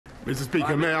Mr.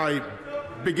 Speaker, may I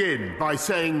begin by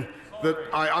saying that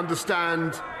I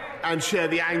understand and share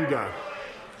the anger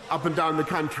up and down the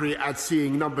country at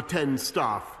seeing Number 10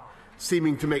 staff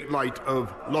seeming to make light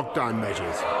of lockdown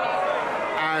measures.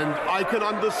 And I can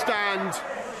understand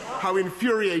how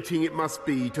infuriating it must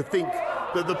be to think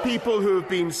that the people who have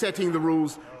been setting the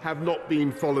rules have not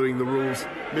been following the rules,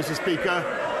 Mr. Speaker,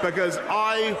 because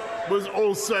I was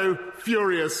also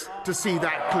furious to see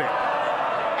that clip.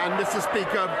 And, Mr.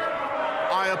 Speaker,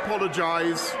 I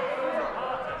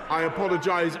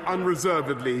apologise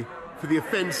unreservedly for the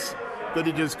offence that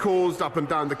it has caused up and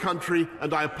down the country,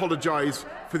 and I apologise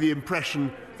for the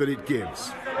impression that it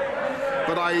gives.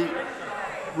 But I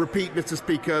repeat, Mr.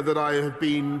 Speaker, that I have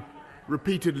been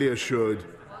repeatedly assured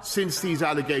since these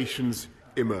allegations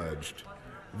emerged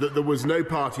that there was no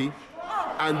party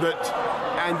and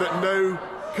that no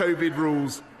COVID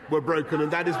rules were broken, and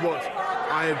that is what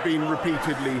I have been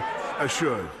repeatedly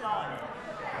assured.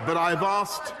 But I have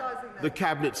asked the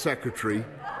Cabinet Secretary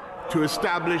to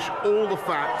establish all the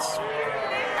facts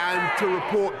and to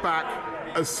report back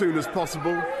as soon as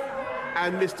possible.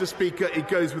 And, Mr. Speaker, it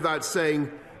goes without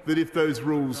saying that if those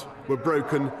rules were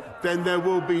broken, then there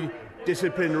will be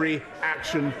disciplinary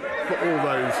action for all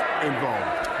those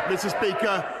involved. Mr.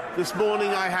 Speaker, this morning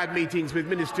I had meetings with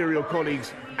ministerial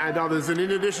colleagues and others, and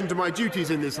in addition to my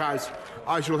duties in this House,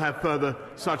 I shall have further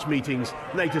such meetings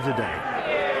later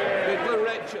today.